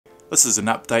This is an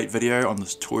update video on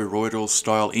this Toroidal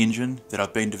style engine that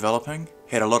I've been developing.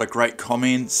 Had a lot of great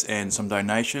comments and some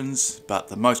donations, but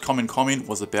the most common comment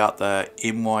was about the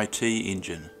MYT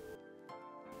engine.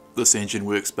 This engine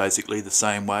works basically the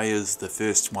same way as the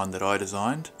first one that I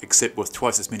designed, except with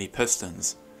twice as many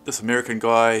pistons. This American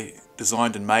guy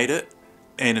designed and made it,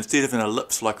 and instead of an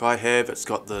ellipse like I have, it's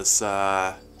got this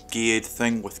geared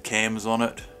thing with cams on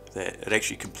it that it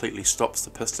actually completely stops the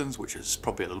pistons, which is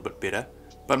probably a little bit better.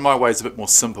 But my way is a bit more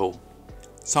simple.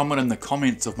 Someone in the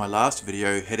comments of my last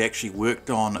video had actually worked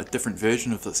on a different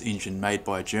version of this engine made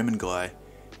by a German guy,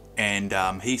 and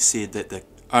he said that the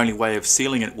only way of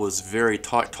sealing it was very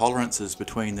tight tolerances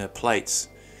between the plates.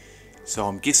 So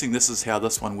I'm guessing this is how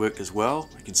this one worked as well.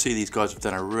 You can see these guys have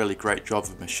done a really great job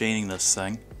of machining this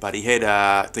thing, but he had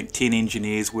I think 10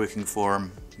 engineers working for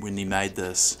him when he made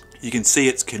this. You can see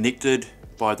it's connected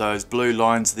by those blue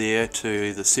lines there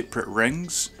to the separate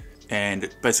rings, and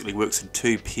it basically works in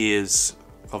two pairs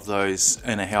of those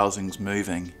inner housings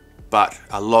moving, but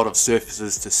a lot of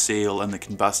surfaces to seal in the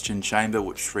combustion chamber,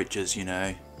 which reaches, you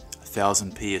know,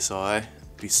 1000 psi.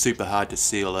 It'd be super hard to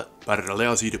seal it, but it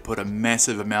allows you to put a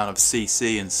massive amount of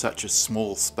CC in such a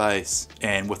small space,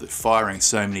 and with it firing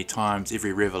so many times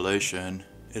every revolution,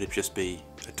 it'd just be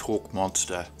a torque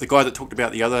monster. The guy that talked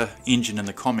about the other engine in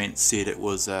the comments said it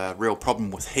was a real problem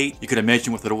with heat. You could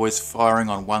imagine with it always firing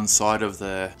on one side of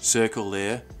the circle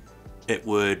there, it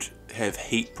would have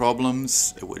heat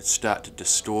problems, it would start to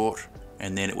distort,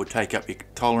 and then it would take up your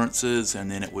tolerances,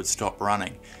 and then it would stop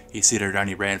running. He said it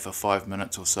only ran for 5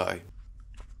 minutes or so.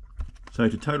 So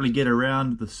to totally get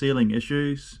around the sealing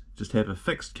issues, just have a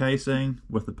fixed casing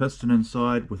with the piston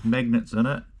inside with magnets in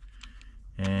it,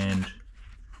 and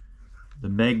the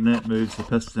magnet moves the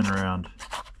piston around.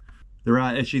 There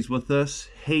are issues with this,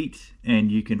 heat,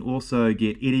 and you can also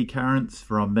get eddy currents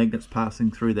from magnets passing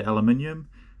through the aluminium,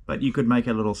 but you could make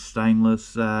a little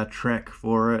stainless track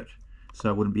for it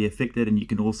so it wouldn't be affected, and you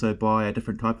can also buy a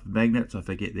different type of magnets, I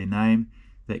forget their name,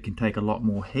 that can take a lot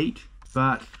more heat.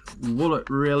 But will it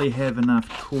really have enough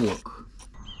torque?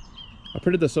 I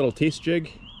printed this little test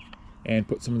jig and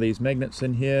put some of these magnets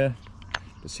in here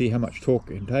to see how much torque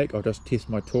it can take. I'll just test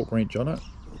my torque wrench on it.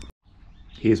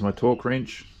 Here's my torque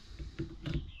wrench.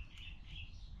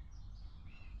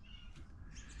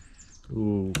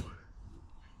 Ooh,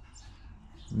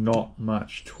 not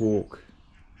much torque,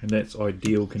 and that's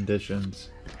ideal conditions.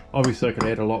 Obviously I could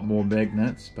add a lot more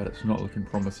magnets, but it's not looking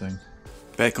promising.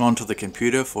 Back onto the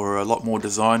computer for a lot more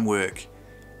design work,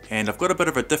 and I've got a bit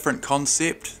of a different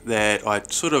concept that I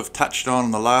sort of touched on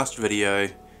in the last video,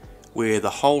 where the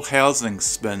whole housing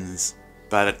spins,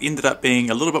 but it ended up being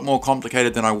a little bit more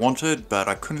complicated than I wanted, but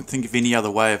I couldn't think of any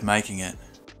other way of making it.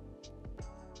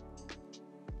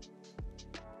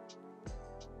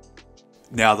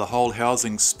 Now the whole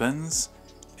housing spins,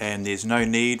 and there's no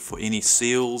need for any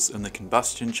seals in the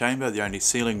combustion chamber. The only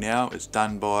sealing now is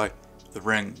done by the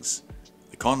rings.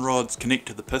 The conrods connect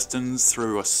to the pistons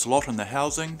through a slot in the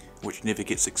housing, which never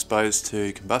gets exposed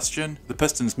to combustion. The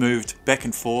piston's moved back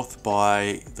and forth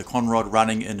by the conrod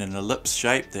running in an ellipse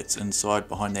shape that's inside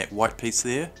behind that white piece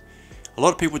there. A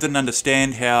lot of people didn't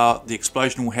understand how the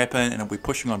explosion will happen, and it'll be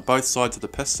pushing on both sides of the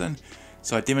piston.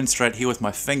 So I demonstrate here with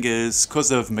my fingers. Because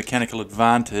of mechanical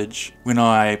advantage, when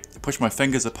I push my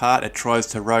fingers apart, it tries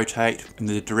to rotate in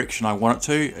the direction I want it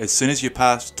to. As soon as you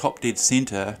pass top dead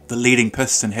center, the leading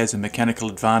piston has a mechanical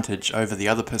advantage over the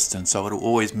other piston, so it'll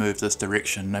always move this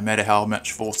direction no matter how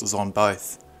much force is on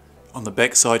both. On the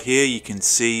back side here you can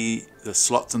see the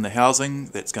slots in the housing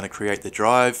that's going to create the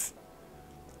drive,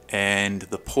 and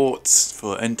the ports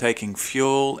for intaking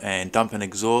fuel and dumping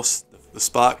exhaust. The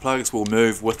spark plugs will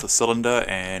move with the cylinder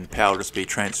and power will just be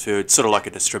transferred, sort of like a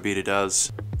distributor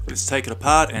does. Let's take it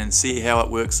apart and see how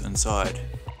it works inside.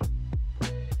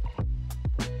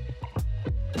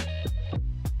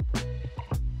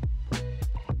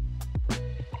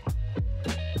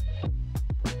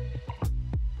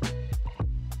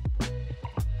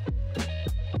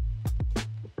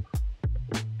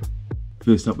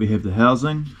 First up we have the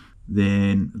housing.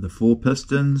 Then the four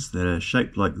pistons that are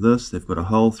shaped like this. They've got a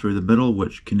hole through the middle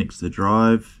which connects the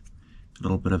drive. A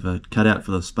little bit of a cutout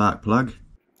for the spark plug.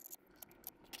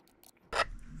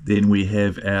 Then we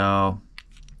have our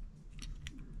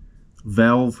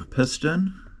valve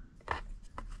piston,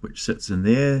 which sits in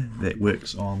there. That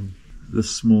works on this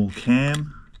small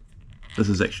cam. This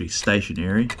is actually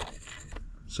stationary.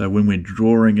 So when we're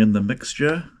drawing in the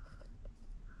mixture,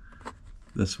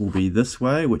 this will be this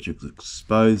way, which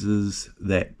exposes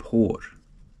that port,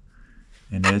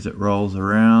 and as it rolls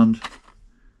around,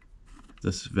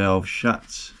 this valve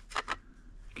shuts,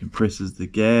 compresses the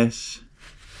gas,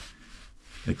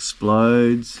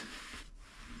 explodes,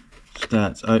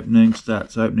 starts opening,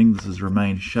 this has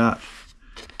remained shut.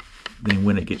 Then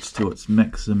when it gets to its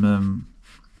maximum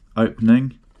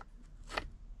opening,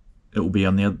 it will be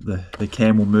on the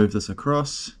cam will move this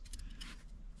across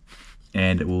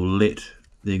and it will let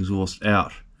the exhaust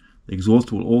out. The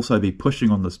exhaust will also be pushing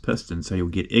on this piston, so you'll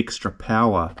get extra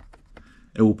power.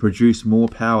 It will produce more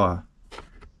power,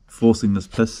 forcing this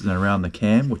piston around the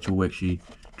cam, which will actually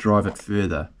drive it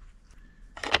further.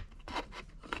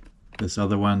 This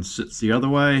other one sits the other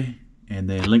way and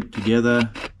they're linked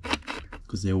together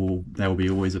because they will be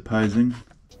always opposing.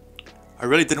 I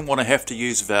really didn't want to have to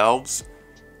use valves,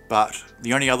 but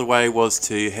the only other way was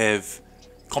to have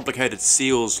complicated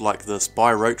seals like this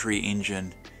bi-rotary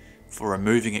engine for a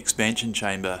moving expansion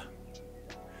chamber.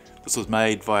 This was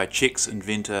made by a Czech's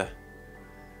inventor,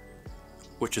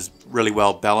 which is really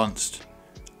well balanced.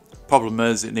 Problem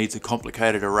is, it needs a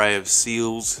complicated array of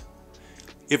seals.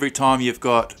 Every time you've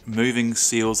got moving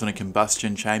seals in a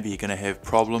combustion chamber, you're going to have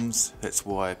problems. That's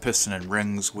why piston and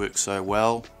rings work so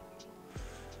well.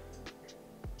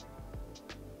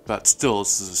 But still,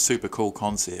 this is a super cool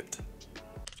concept.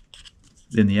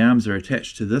 Then the arms are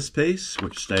attached to this piece,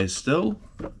 which stays still.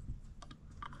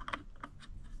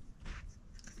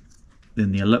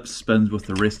 Then the ellipse spins with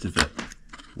the rest of it,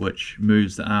 which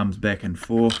moves the arms back and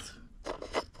forth,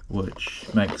 which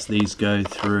makes these go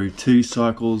through 2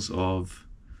 cycles of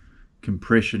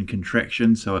compression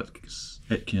contraction, so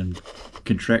it can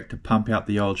contract to pump out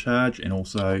the oil charge and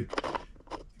also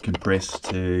compress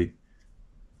to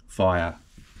fire.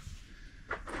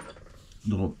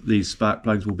 These spark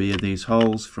plugs will be in these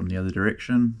holes from the other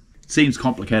direction. Seems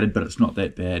complicated, but it's not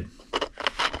that bad.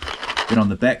 Then on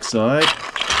the back side,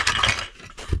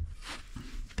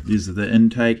 these are the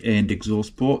intake and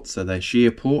exhaust ports, so they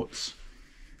share ports.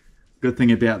 Good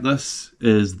thing about this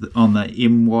is that on the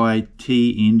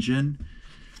MYT engine,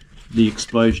 the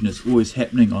explosion is always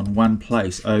happening on one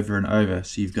place over and over.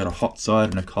 So you've got a hot side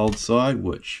and a cold side,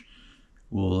 which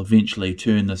will eventually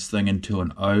turn this thing into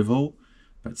an oval.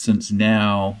 But since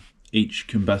now each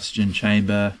combustion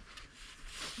chamber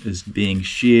is being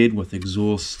shared with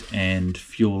exhaust and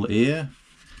fuel air,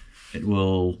 it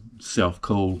will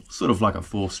self-cool, sort of like a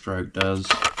 4-stroke does.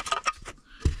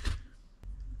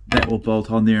 That will bolt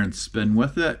on there and spin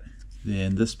with it.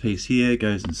 Then this piece here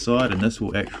goes inside, and this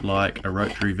will act like a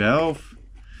rotary valve.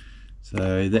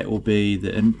 So that will be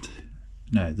the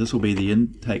this will be the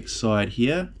intake side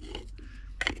here.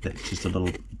 That's just a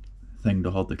little thing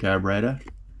to hold the carburetor.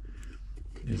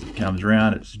 As it comes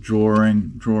around, it's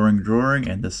drawing,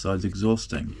 and this side's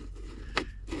exhausting.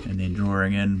 And then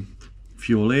drawing in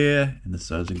fuel air, and this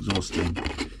side's exhausting.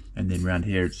 And then around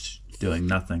here it's doing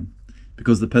nothing.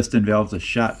 Because the piston valves are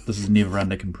shut, this is never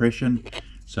under compression,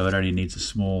 so it only needs a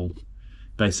small,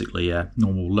 basically a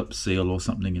normal lip seal or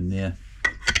something in there.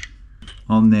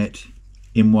 On that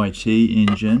MYT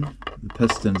engine, the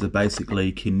pistons are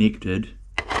basically connected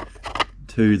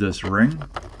to this ring,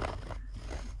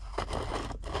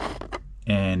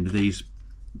 and these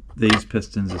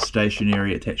pistons are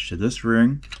stationary attached to this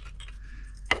ring,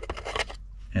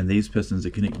 and these pistons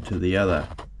are connected to the other,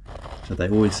 so they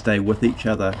always stay with each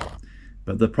other.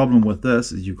 But the problem with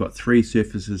this is you've got 3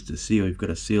 surfaces to seal. You've got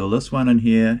to seal this one in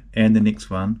here and the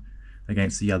next one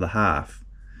against the other half.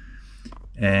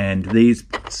 And these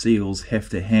seals have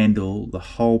to handle the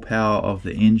whole power of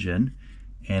the engine.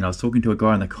 And I was talking to a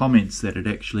guy in the comments that had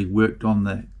actually worked on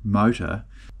the motor,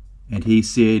 and he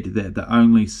said that the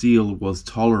only seal was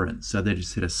tolerance. So they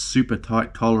just had a super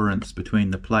tight tolerance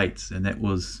between the plates, and that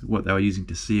was what they were using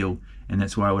to seal. And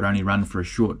that's why it would only run for a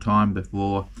short time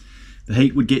before the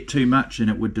heat would get too much and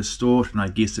it would distort, and I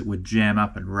guess it would jam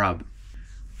up and rub.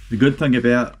 The good thing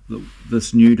about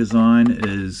this new design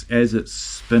is as it's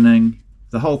spinning,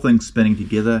 the whole thing's spinning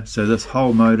together, so this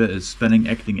whole motor is spinning,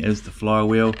 acting as the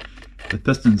flywheel. The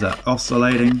pistons are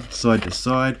oscillating side to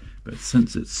side, but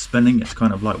since it's spinning, it's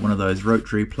kind of like one of those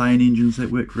rotary plane engines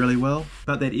that work really well.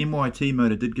 But that MYT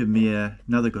motor did give me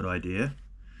another good idea.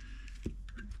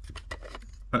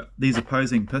 These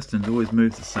opposing pistons always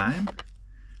move the same,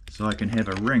 so I can have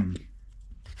a ring.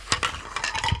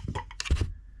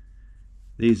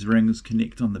 These rings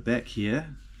connect on the back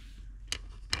here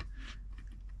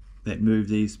that move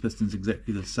these pistons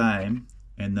exactly the same,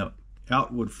 and the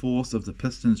outward force of the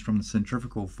pistons from the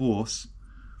centrifugal force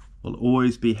will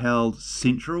always be held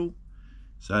central,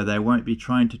 so they won't be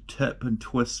trying to tip and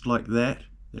twist like that.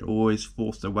 They're always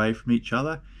forced away from each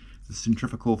other. The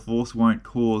centrifugal force won't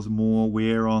cause more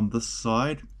wear on this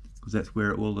side, because that's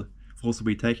where the force will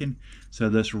be taken. So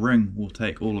this ring will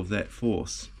take all of that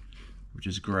force, which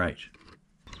is great.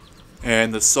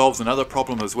 And this solves another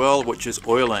problem as well, which is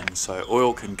oiling. So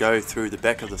oil can go through the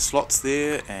back of the slots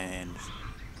there and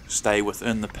stay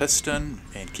within the piston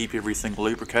and keep everything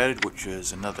lubricated, which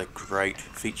is another great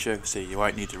feature, so you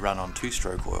won't need to run on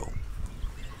two-stroke oil.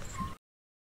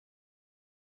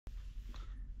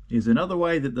 There's another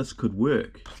way that this could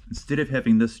work. Instead of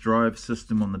having this drive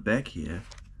system on the back here,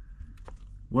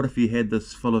 what if you had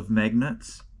this full of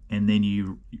magnets and then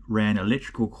you ran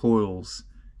electrical coils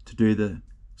to do the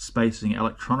spacing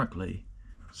electronically?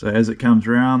 So as it comes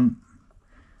around,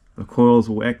 the coils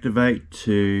will activate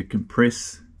to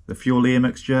compress the fuel air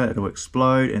mixture, it'll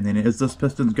explode, and then as this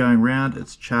piston's going round,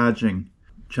 it's charging,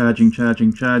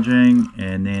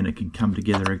 and then it can come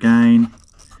together again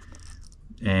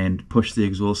and push the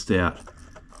exhaust out.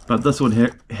 But this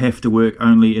would have to work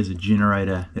only as a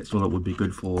generator. That's all it would be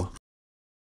good for.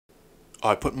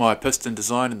 I put my piston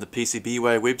design in the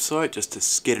PCBWay website just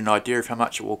to get an idea of how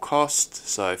much it will cost.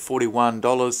 So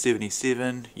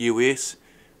 $41.77 US,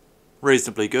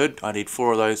 reasonably good. I need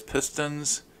 4 of those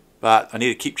pistons, but I need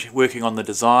to keep working on the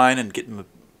design and get them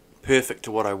perfect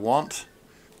to what I want.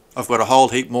 I've got a whole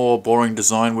heap more boring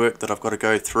design work that I've got to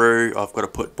go through. I've got to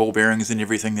put ball bearings in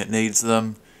everything that needs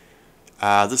them.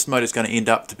 This motor is going to end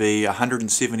up to be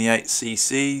 178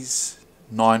 cc's,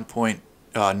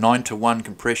 9:1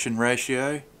 compression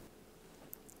ratio.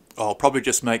 I'll probably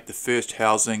just make the first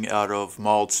housing out of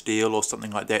mild steel or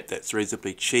something like that that's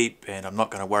reasonably cheap, and I'm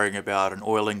not going to worry about an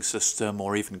oiling system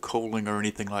or even cooling or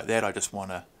anything like that. I just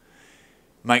want to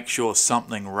make sure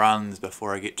something runs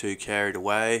before I get too carried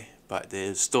away. But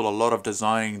there's still a lot of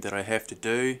designing that I have to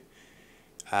do.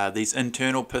 These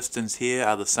internal pistons here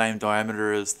are the same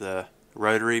diameter as the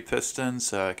rotary pistons,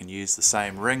 so I can use the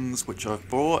same rings which I've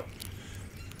bought,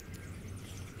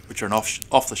 which are an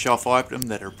off-the-shelf item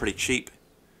that are pretty cheap.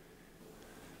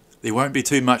 There won't be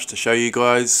too much to show you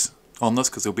guys on this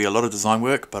because there'll be a lot of design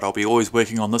work, but I'll be always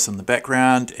working on this in the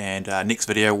background, and next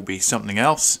video will be something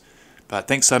else. But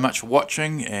thanks so much for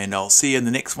watching, and I'll see you in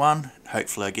the next one.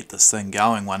 Hopefully I get this thing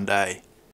going one day.